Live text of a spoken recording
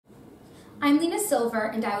I'm Lina Silver,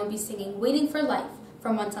 and I will be singing Waiting for Life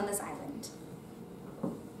from Once on This Island.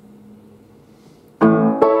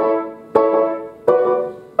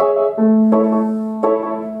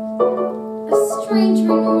 A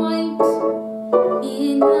stranger in white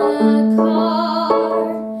in the car,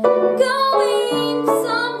 going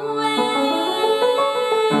somewhere,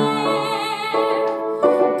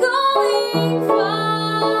 going far.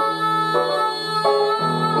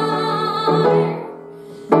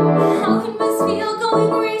 How it must feel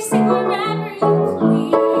going racing wherever you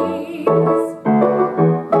please,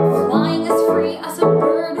 flying as free as a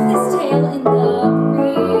bird with his tail in the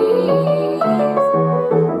breeze.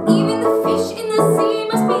 Even the fish in the sea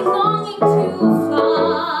must be longing to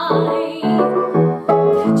fly,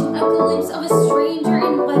 catching a glimpse of a stranger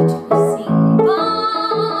in white racing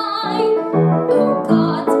by.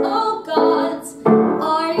 Oh gods,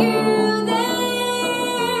 are you there?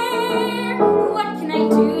 What can I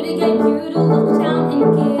do to get you to look down and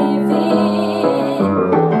give in?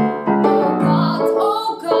 Oh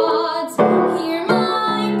gods, hear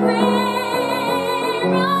my prayer.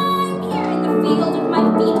 I'm here in the field with my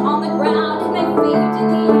feet on the ground and my feet in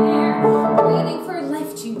the air, waiting for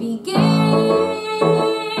life to begin.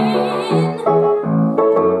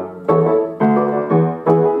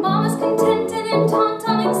 Mama's contented and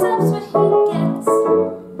Tauntaun accepts what he gets,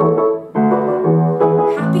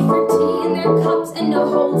 happy for tea in their cups and no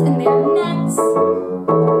holes in their nets,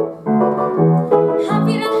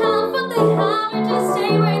 happy to have what they have and just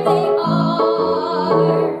stay where they are.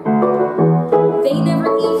 They never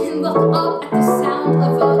even look up at the sound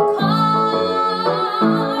of a car.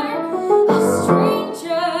 A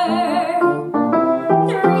stranger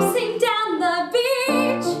racing down the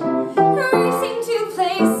beach, racing to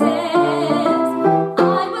places I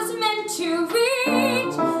was meant to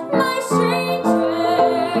reach. My stranger,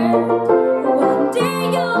 one day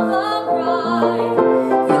you'll arrive.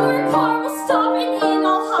 Your car will stop and in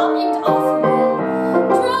I'll hop and off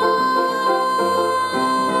we'll drive.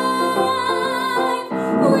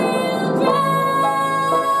 We'll drive.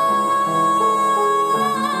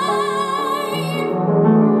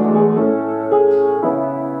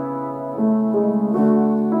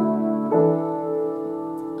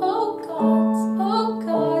 Oh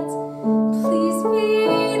gods, please be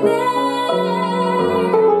there.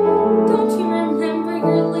 Don't you remember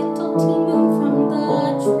your little tea-moon from the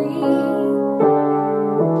tree?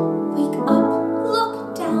 Wake up, look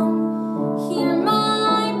down, hear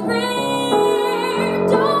my prayer.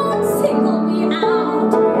 Don't single me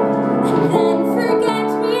out and then forget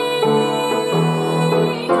me.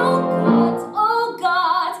 Oh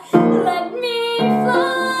gods, let me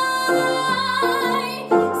fly.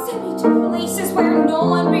 Send me to places where no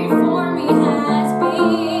one before me has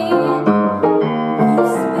been. You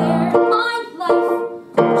spared my life,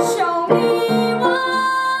 show me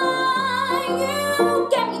why. You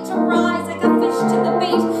get me to rise like a fish to the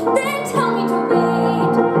bait, then tell me to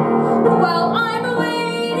wait. Well, I'm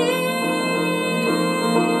waiting,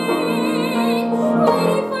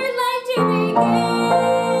 waiting for life to begin,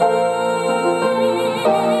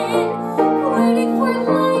 waiting for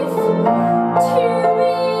life to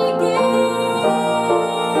begin.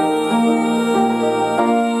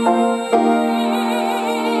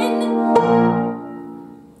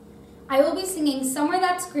 I will be singing Somewhere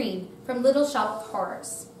That's Green from Little Shop of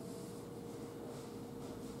Horrors.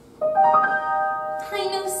 I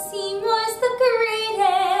know Seymour's the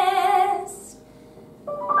greatest,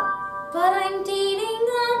 but I'm dating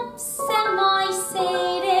a semi-sadist,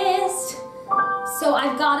 so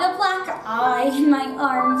I've got a black eye and my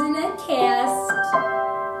arms in a cast.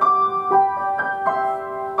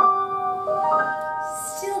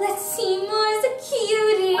 Still, that Seymour's a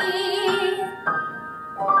cutie.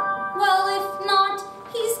 Well, if not,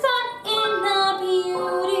 he's got inner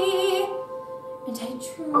beauty, and I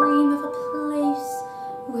dream of a place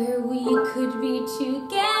where we could be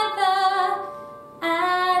together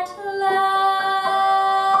at last.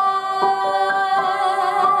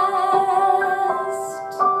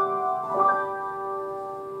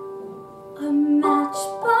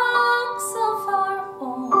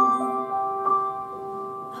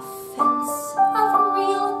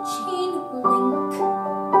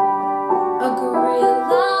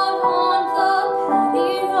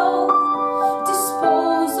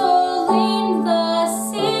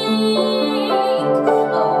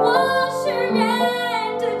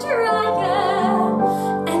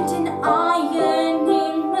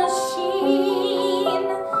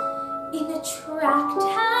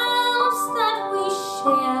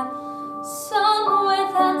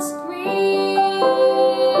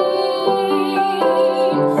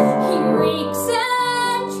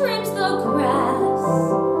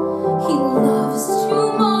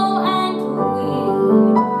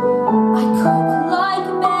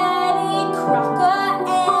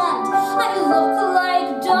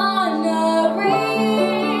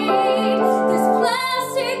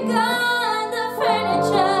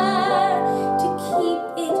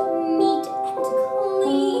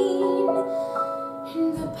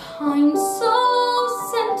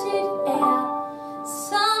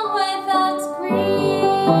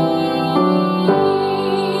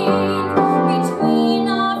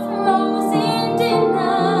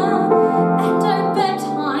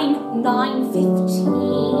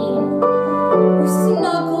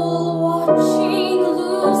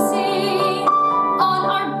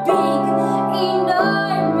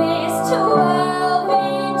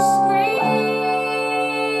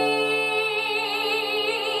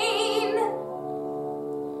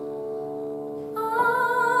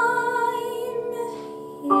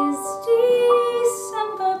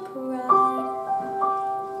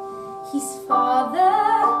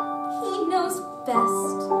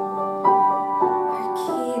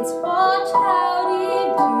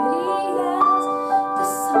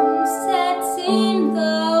 say